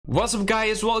What's up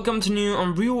guys, welcome to new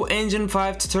Unreal Engine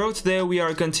 5 tutorial. Today we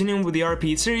are continuing with the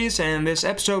RPG series, and in this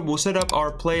episode we'll set up our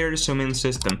player zoom-in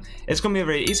system. It's gonna be a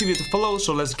very easy video to follow,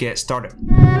 so let's get started.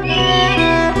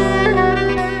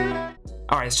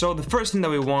 Alright, so the first thing that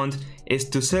we want is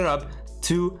to set up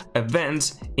two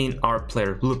events in our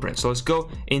player blueprint. So let's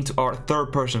go into our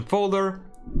third person folder,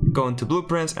 go into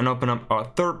blueprints and open up our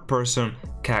third person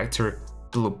character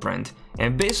blueprint.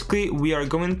 And basically we are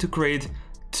going to create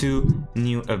two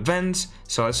new events.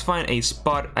 So let's find a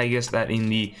spot, I guess that in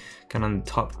the kind of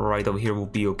top right over here will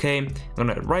be okay. I'm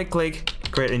gonna right click,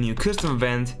 create a new custom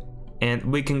event, and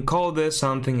we can call this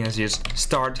something as just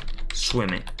start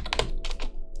swimming.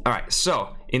 Alright,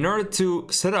 so in order to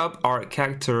set up our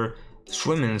character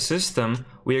swimming system,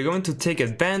 we are going to take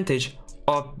advantage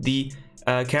of the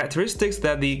characteristics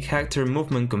that the character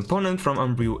movement component from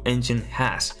Unreal Engine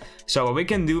has. So what we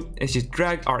can do is just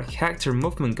drag our character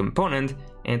movement component,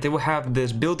 and it will have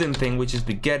this built-in thing which is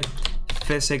the get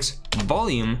physics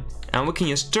volume, and we can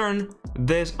just turn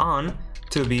this on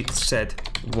to be set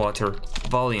water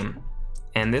volume,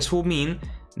 and this will mean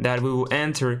that we will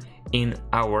enter in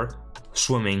our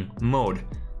swimming mode.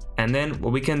 And then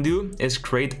what we can do is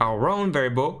create our own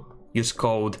variable just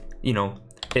called,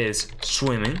 is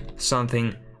swimming,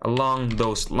 something along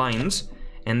those lines,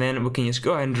 and then we can just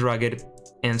go ahead and drag it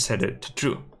and set it to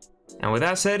true. And with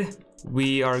that said,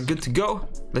 we are good to go.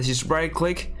 Let's just right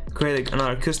click, create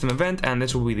another custom event, and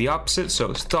this will be the opposite,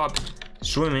 so stop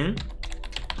swimming.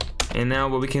 And now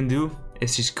what we can do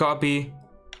is just copy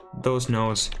those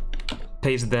nodes,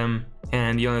 paste them,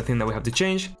 and the only thing that we have to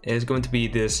change is going to be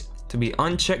this to be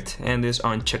unchecked and this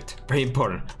unchecked. Very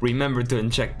important, remember to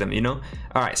uncheck them,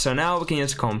 Alright, so now we can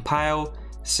just compile,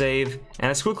 save, and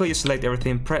let's quickly select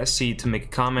everything, press C to make a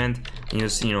comment, and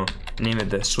just name it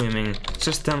the swimming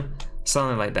system,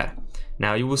 something like that.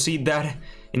 Now you will see that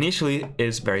initially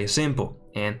is very simple,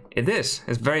 and it's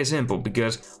very simple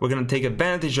because we're gonna take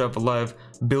advantage of a lot of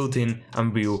built-in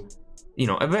Unreal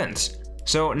events.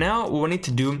 So now what we need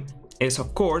to do is,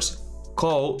 of course,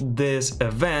 call these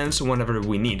events whenever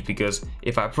we need, because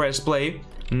if I press play,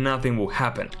 nothing will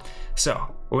happen. So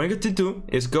what we're going to do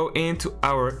is go into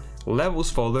our levels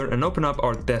folder and open up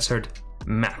our desert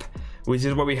map, which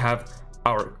is where we have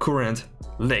our current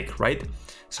lake, right?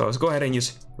 So let's go ahead and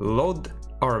just load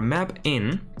our map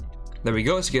in. There we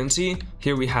go. As you can see,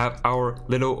 here we have our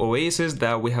little oasis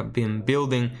that we have been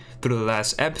building through the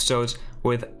last episodes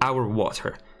with our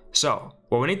water. So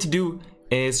what we need to do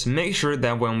is make sure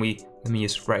that when let me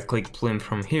just right click plume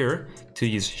from here to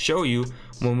just show you,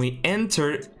 when we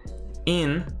enter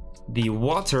in the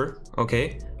water,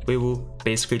 okay, we will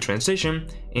basically transition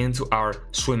into our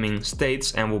swimming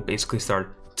states and we'll basically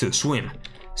start to swim.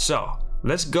 So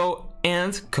let's go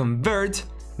and convert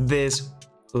this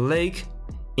lake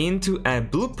into a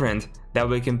blueprint that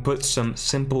we can put some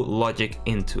simple logic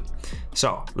into.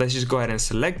 So let's just go ahead and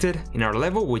select it in our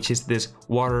level, which is this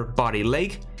water body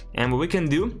lake. And what we can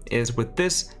do is with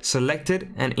this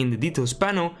selected and in the details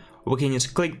panel, we can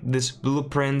just click this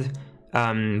blueprint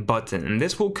button, and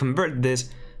this will convert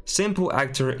this simple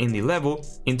actor in the level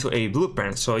into a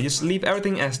blueprint. So just leave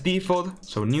everything as default,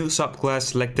 so new subclass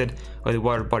selected with the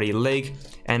water body lake,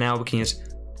 and now we can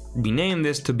just rename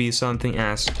this to be something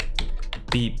as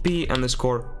pp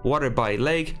underscore water body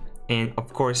lake, and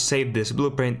of course save this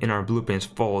blueprint in our blueprints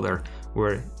folder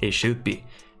where it should be.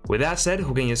 With that said,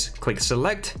 we can just click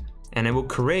select and it will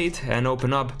create and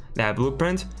open up that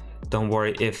blueprint. Don't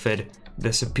worry if it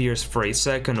disappears for a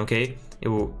second, okay? It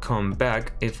will come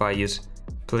back. If I just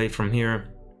play from here,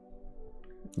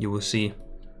 you will see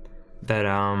that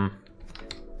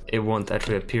it won't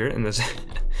actually appear, and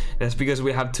that's because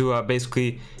we have to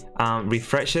basically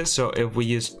refresh it. So if we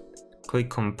just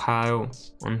click compile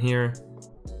on here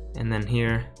and then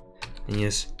here and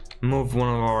just move one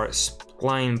of our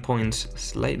spline points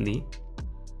slightly,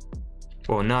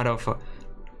 well, not off,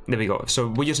 there we go. So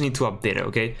we just need to update it,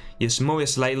 okay? Just move it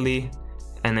slightly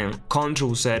and then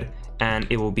Control Z, and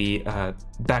it will be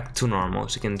back to normal,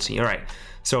 as you can see. All right,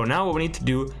 so now what we need to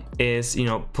do is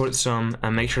put some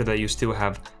and make sure that you still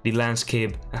have the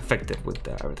landscape affected with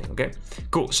everything. Okay,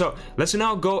 cool. So let's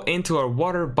now go into our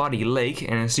water body lake,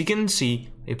 and as you can see,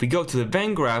 if we go to the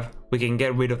event graph, we can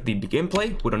get rid of the begin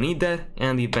play, we don't need that,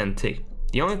 and the event tick.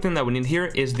 The only thing that we need here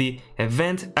is the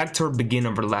event actor begin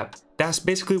overlap. That's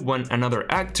basically when another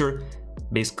actor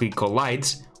basically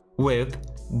collides with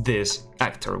this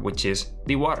actor, which is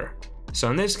the water. So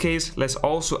in this case, let's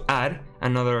also add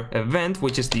another event,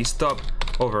 which is the stop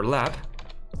overlap.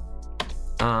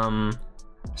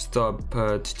 Stop,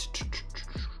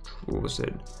 what was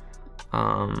it?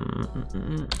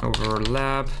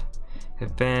 Overlap,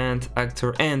 event,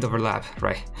 actor, and overlap,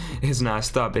 right? It's not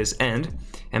stop, it's end.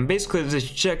 And basically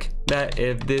just check that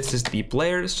if this is the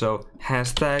player, so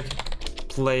hashtag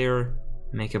player,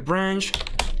 make a branch.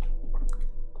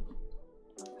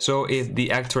 So if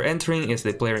the actor entering is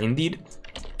the player indeed,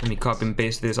 let me copy and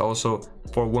paste this also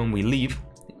for when we leave,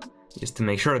 just to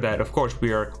make sure that of course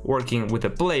we are working with a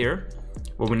player.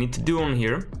 What we need to do on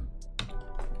here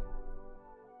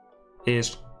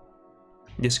is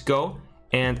just go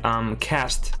and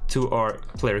cast to our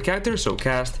player character, so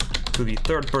cast to the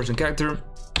third person character.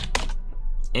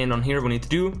 And on here what we need to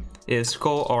do is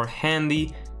call our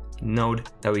handy node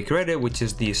that we created, which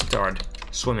is the start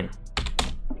swimming.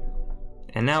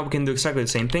 And now we can do exactly the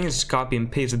same thing, just copy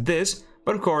and paste this,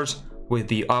 but of course with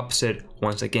the opposite.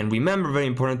 Once again, remember, very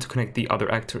important to connect the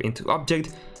other actor into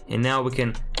object. And now we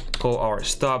can call our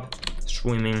stop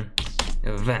swimming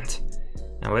event.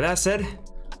 Now with that said,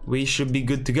 we should be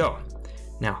good to go.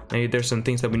 Now maybe there's some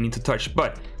things that we need to touch,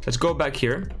 but let's go back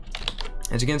here.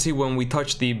 As you can see, when we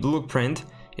touch the blueprint,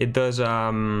 it does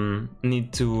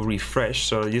need to refresh.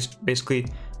 So just basically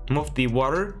move the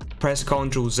water, press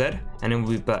Ctrl Z, and it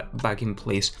will be back in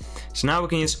place. So now we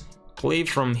can just play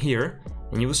from here,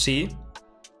 and you will see,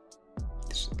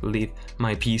 just leave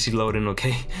my PC loading,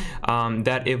 okay,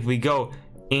 that if we go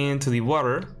into the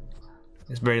water,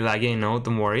 it's very laggy, no,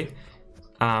 don't worry,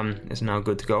 it's now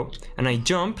good to go, and I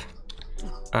jump,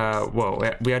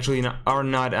 whoa, we actually are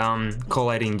not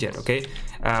colliding yet, okay.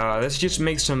 Let's just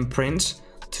make some prints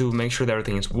to make sure that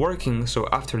everything is working. So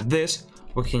after this,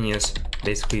 we can just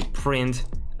basically print,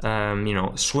 you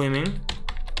know, swimming,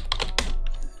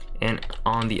 and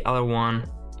on the other one,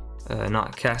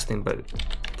 not casting but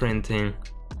printing,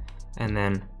 and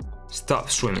then stop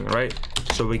swimming, right?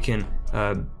 So we can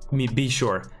be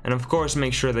sure, and of course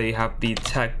make sure that you have the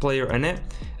tag player in it,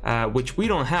 which we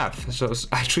don't have. So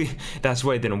actually that's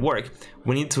why it didn't work.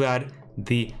 We need to add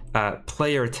the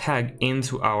player tag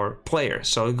into our player.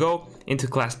 So go into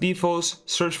class defaults,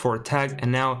 search for tag,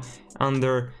 and now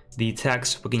under the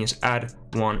tags we can just add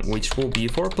one which will be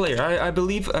for player. I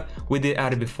believe we did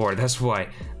add it before, that's why.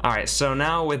 Alright, so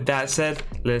now with that said,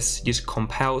 let's just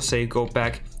compile, say go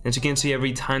back. As you can see,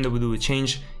 every time that we do a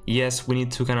change, yes, we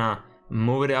need to kind of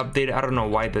move it, update it. I don't know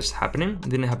why this is happening, it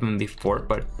didn't happen before,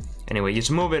 but anyway,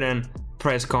 just move it and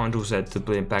press Ctrl Z to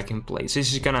put it back in place.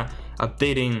 This is kind of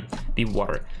updating the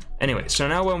water. Anyway, so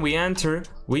now when we enter,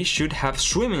 we should have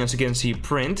swimming, as you can see,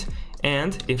 print,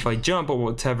 and if I jump or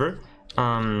whatever,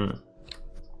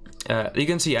 you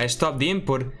can see I stopped the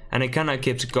input and it kind of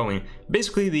keeps going.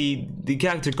 Basically the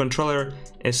character controller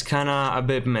is kind of a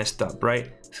bit messed up,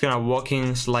 right? It's kind of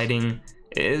walking, sliding,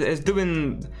 it's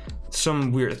doing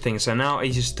some weird things, and now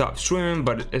it just stopped swimming,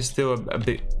 but it's still a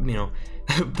bit, you know,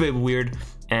 a bit weird.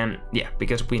 And yeah,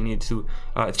 because we need to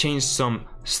change some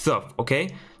stuff,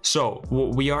 okay? So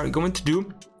what we are going to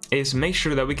do is make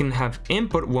sure that we can have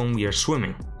input when we are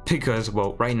swimming, because,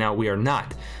 well, right now we are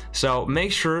not. So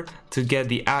make sure to get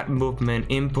the add movement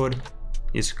input,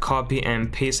 is copy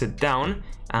and paste it down,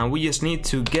 and we just need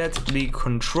to get the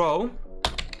control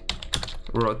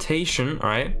rotation, all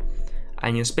right,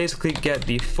 and just basically get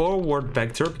the forward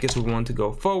vector because we want to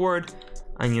go forward,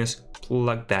 and just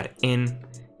plug that in,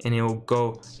 and it will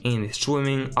go in the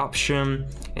swimming option,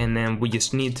 and then we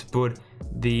just need to put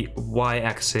the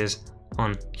y-axis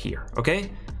on here,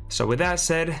 okay? So with that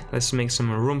said, let's make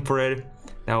some room for it.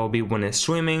 That will be when it's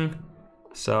swimming.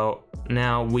 So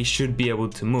now we should be able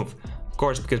to move, of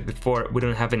course, because before we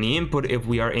don't have any input if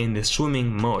we are in the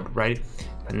swimming mode, right?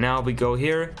 But now we go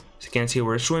here, so you can see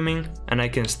we're swimming, and I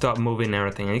can stop moving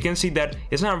everything, and you can see that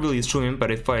it's not really swimming, but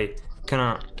if I kind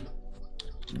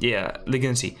of, yeah, you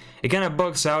can see it kind of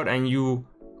bugs out and you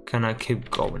kind of keep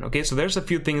going, okay? So there's a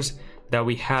few things that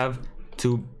we have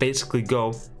to basically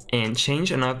go and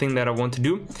change. Another thing that I want to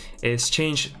do is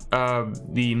change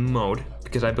the mode,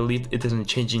 because I believe it isn't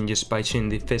changing just by changing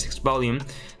the physics volume.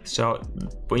 So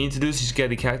what you need to do is just get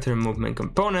the character movement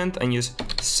component and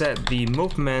just set the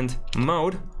movement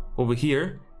mode over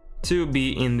here to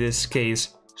be, in this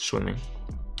case, swimming,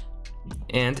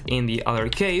 and in the other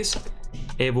case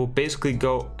it will basically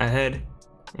go ahead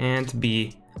and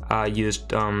be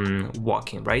used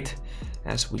walking, right,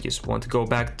 as we just want to go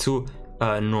back to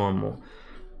normal.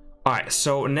 Alright,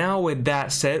 so now with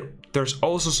that said, there's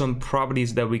also some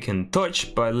properties that we can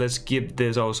touch, but let's give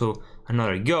this also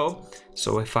another go.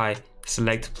 So if I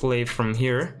select play from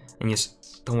here, and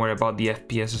just don't worry about the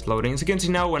FPS is loading, as you can see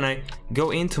now when I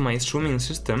go into my swimming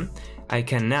system, I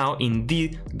can now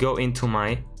indeed go into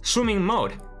my swimming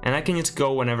mode, and I can just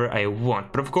go whenever I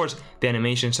want. But of course the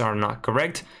animations are not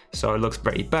correct, so it looks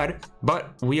very bad,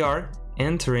 but we are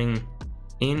entering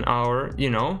in our, you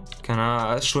know, kind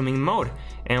of swimming mode,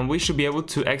 and we should be able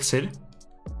to exit,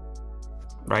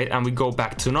 right? And we go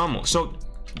back to normal. So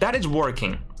that is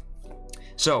working.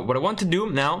 So what I want to do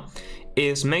now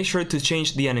is make sure to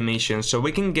change the animation so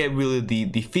we can get really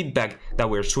the feedback that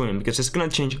we're swimming, because it's gonna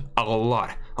change a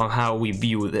lot on how we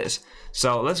view this.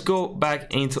 So let's go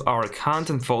back into our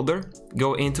content folder,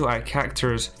 go into our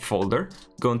characters folder,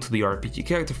 go into the RPG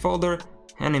character folder,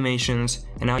 animations,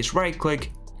 and now just right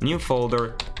click, new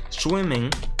folder,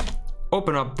 swimming,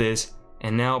 open up this,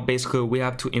 and now basically we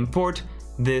have to import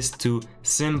this to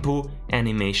simple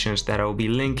animations that I'll be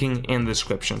linking in the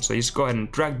description. So just go ahead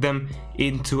and drag them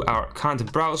into our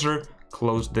content browser,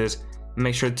 close this,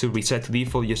 make sure to reset to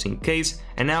default just in case.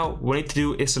 And now what we need to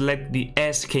do is select the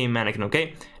SK mannequin,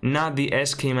 okay? Not the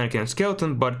SK mannequin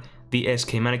skeleton, but the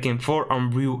SK mannequin for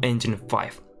Unreal Engine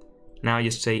 5. Now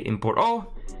just say import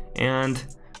all, and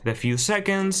in a few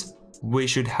seconds we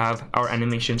should have our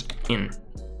animations in.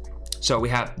 So we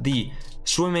have the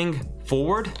swimming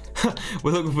forward.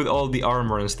 We look with all the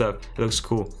armor and stuff, it looks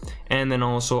cool. And then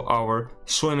also our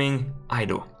swimming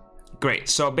idle. Great.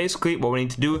 So basically what we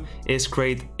need to do is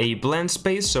create a blend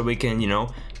space so we can, you know,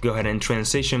 go ahead and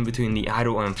transition between the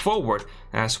idle and forward,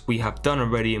 as we have done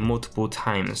already multiple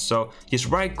times. So just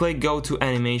right click, go to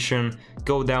animation,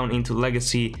 go down into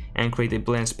legacy and create a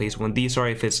blend space. When these are,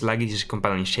 if it's like just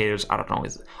compiling shaders, I don't know,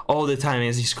 it's all the time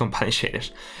is just compiling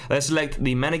shaders. Let's select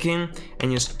the mannequin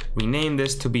and just rename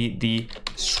this to be the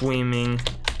swimming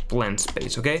blend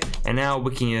space, okay? And now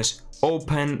we can just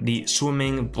open the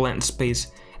swimming blend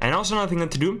space. And also another thing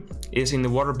to do is in the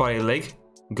water body lake,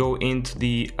 go into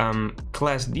the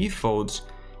class defaults,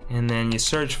 and then you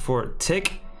search for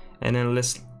tick, and then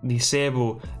let's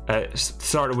disable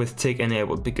start with tick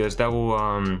enabled, because that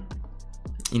will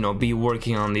you know, be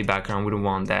working on the background. We don't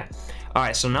want that.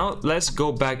 Alright, so now let's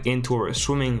go back into our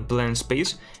swimming blend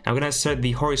space. I'm gonna set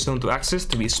the horizontal axis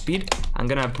to be speed. I'm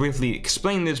gonna briefly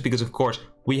explain this because of course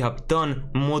we have done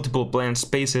multiple blend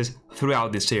spaces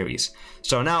throughout this series.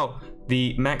 So now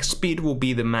the max speed will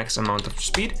be the max amount of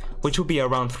speed, which will be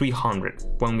around 300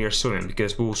 when we are swimming,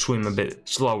 because we'll swim a bit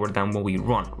slower than when we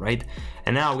run, right?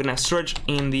 And now we're gonna search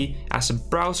in the asset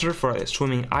browser for a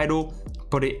swimming idle,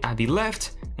 put it at the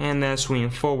left, and then swim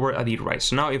forward at the right.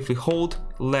 So now if we hold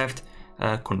left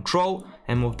control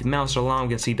and move the mouse along,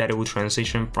 we can see that it will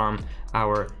transition from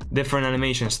our different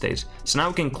animation states. So now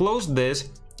we can close this,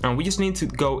 and we just need to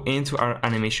go into our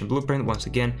animation blueprint. Once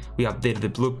again, we updated the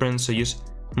blueprint, so just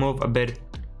move a bit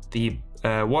the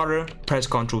water, press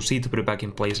Ctrl C to put it back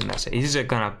in place, and that's it. It's just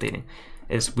kind of updating.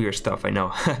 It's weird stuff, I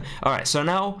know. Alright, so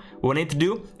now what we need to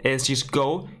do is just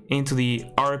go into the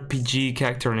RPG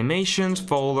character animations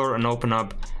folder and open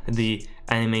up the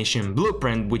animation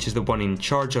blueprint, which is the one in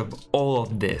charge of all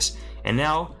of this. And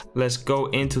now let's go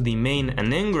into the main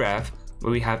and end graph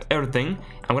where we have everything.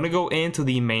 I'm gonna go into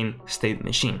the main state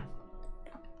machine.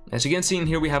 As you can see in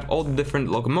here, we have all the different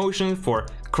locomotion for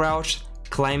crouch,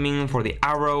 climbing, for the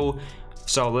arrow.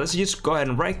 So let's just go ahead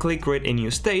and right click, create a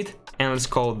new state, and let's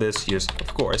call this just,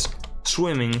 of course,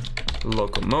 swimming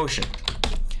locomotion.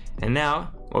 And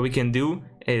now what we can do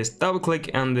is double click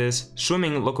on this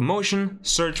swimming locomotion,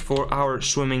 search for our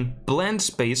swimming blend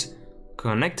space,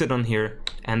 connect it on here,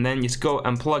 and then just go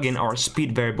and plug in our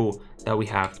speed variable that we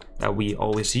have, that we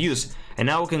always use. And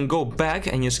now we can go back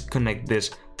and just connect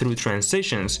this through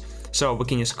transitions. So we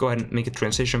can just go ahead and make a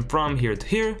transition from here to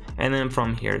here, and then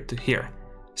from here to here.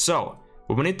 So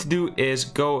what we need to do is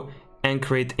go and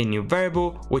create a new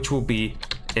variable, which will be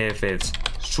if it's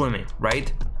swimming,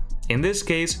 right? In this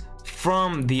case,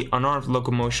 from the unarmed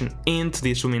locomotion into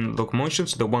the swimming locomotion,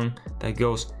 so the one that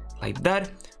goes like that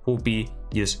will be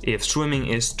just if swimming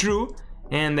is true,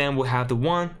 and then we'll have the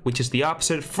one which is the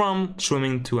opposite from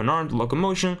swimming to unarmed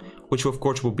locomotion, which of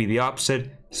course will be the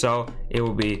opposite, so it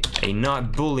will be a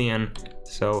not boolean,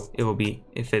 so it will be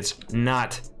if it's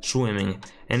not swimming.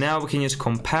 And now we can just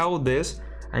compile this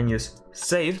and just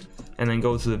save, and then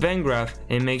go to the event graph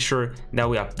and make sure that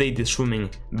we update the swimming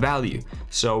value.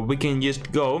 So we can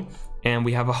just go, and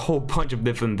we have a whole bunch of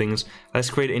different things. Let's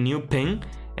create a new ping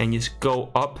and just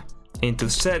go up into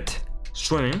set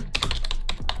swimming,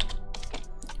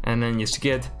 and then just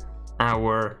get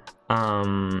our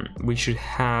we should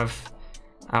have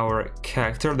our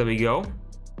character. There we go.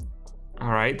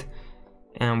 All right,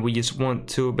 and we just want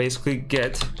to basically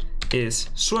get is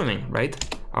swimming,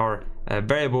 right? Our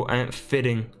variable, and fit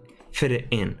it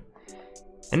in.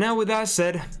 And now with that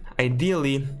said,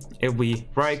 ideally if we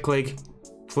right click,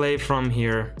 play from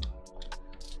here,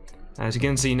 as you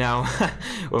can see now,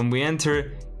 when we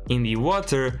enter in the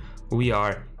water, we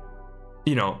are,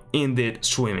 you know, indeed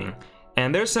swimming.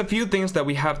 And there's a few things that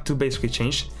we have to basically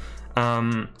change.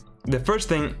 The first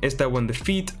thing is that when the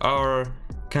feet are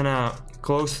kind of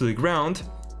close to the ground,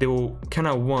 they will kind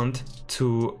of want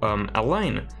to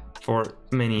align for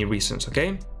many reasons,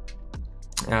 okay?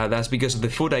 That's because of the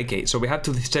foot IK, so we have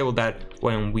to disable that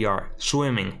when we are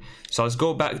swimming. So let's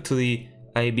go back to the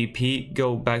ABP,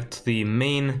 go back to the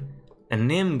main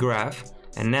anim graph,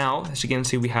 and now as you can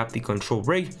see we have the control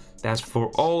break. That's for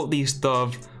all the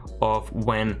stuff of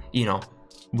when, you know,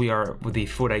 we are with the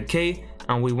foot IK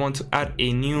and we want to add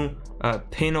a new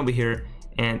pin over here,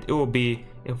 and it will be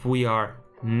if we are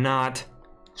not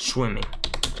swimming,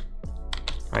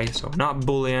 right? So not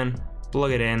boolean,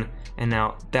 plug it in, and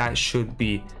now that should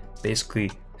be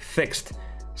basically fixed.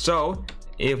 So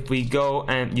if we go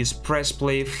and just press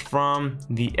play from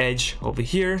the edge over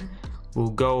here, we'll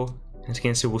go, as you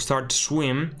can see, we'll start to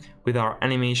swim with our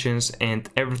animations and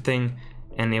everything,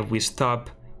 and if we stop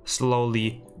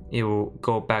slowly, it will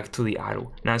go back to the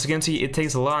idle. Now as you can see, it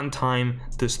takes a long time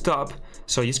to stop,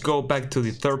 so just go back to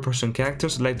the third person character,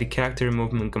 select the character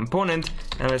movement component,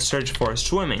 and let's search for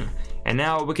swimming. And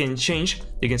now we can change,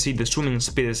 you can see the swimming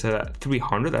speed is at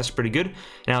 300, that's pretty good.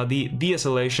 Now the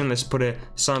de-acceleration, let's put it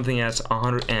something as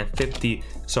 150,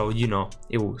 so you know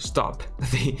it will stop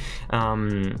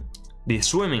the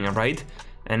swimming, right?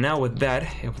 And now with that,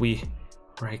 if we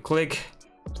right click,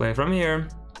 play from here,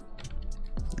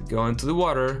 go into the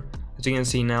water, as you can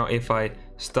see now if I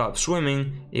stop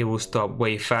swimming, it will stop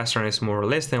way faster and it's more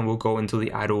realistic, and we'll go into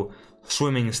the idle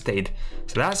swimming state.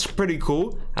 So that's pretty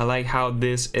cool. I like how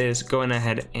this is going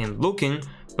ahead and looking,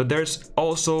 but there's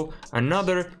also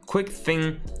another quick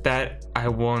thing that I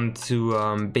want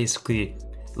to basically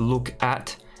look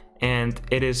at, and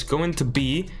it is going to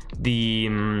be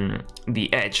the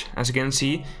edge. As you can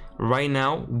see right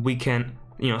now, we can,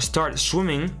 you know, start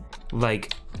swimming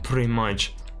like pretty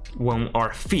much when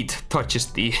our feet touches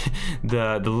the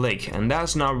lake, and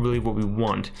that's not really what we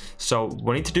want. So what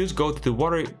we need to do is go to the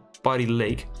water body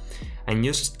lake, and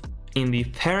just in the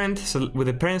parent, with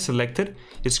the parent selected,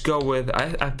 just go with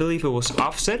I believe it was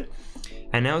offset,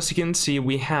 and now as you can see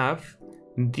we have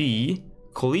the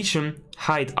collision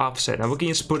height offset. Now we can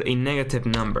just put a negative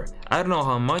number. I don't know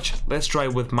how much. Let's try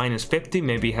with -50.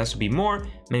 Maybe it has to be more,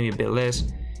 maybe a bit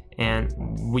less, and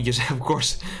we just of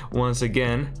course once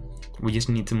again we just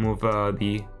need to move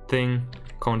the thing,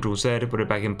 Ctrl Z, put it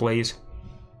back in place,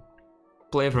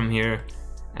 play from here,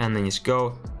 and then just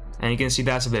go. And you can see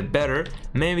that's a bit better.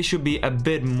 Maybe it should be a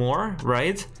bit more,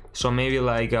 right? So maybe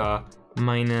like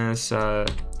minus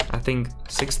I think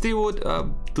 60 would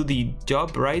do the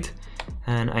job, right?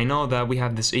 And I know that we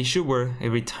have this issue where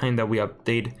every time that we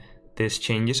update this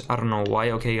changes. I don't know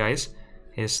why. Okay guys,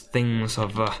 it's things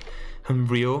of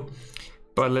Unreal.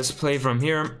 But let's play from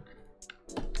here,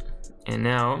 and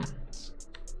now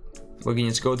we can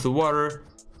just go to the water,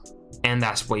 and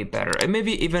that's way better. And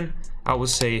maybe even I would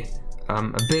say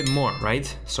a bit more,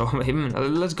 right? So even,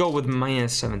 let's go with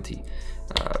 -70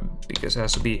 because it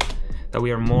has to be that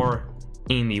we are more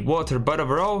in the water, but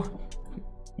overall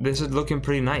this is looking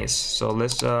pretty nice. So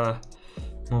let's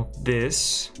move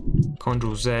this,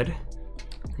 Ctrl Z,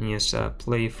 and just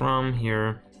play from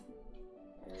here.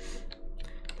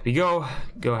 There we go.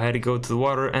 Go ahead and go to the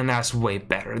water, and that's way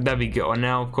better. There we go. And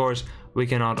now of course we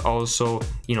cannot also,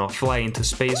 you know, fly into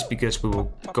space because we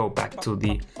will go back to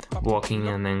the walking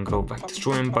and then go back to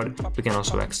swim, but we can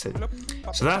also exit.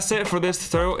 So that's it for this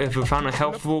tutorial. If you found it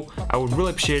helpful, I would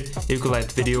really appreciate if you could like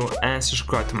the video and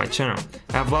subscribe to my channel.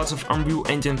 I have lots of Unreal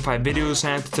Engine 5 videos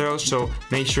and tutorials, so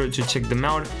make sure to check them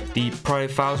out. The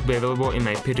project files will be available in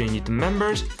my Patreon and YouTube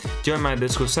members. Join my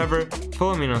Discord server,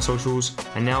 follow me on socials,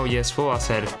 and now yes, full I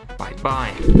said bye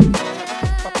bye.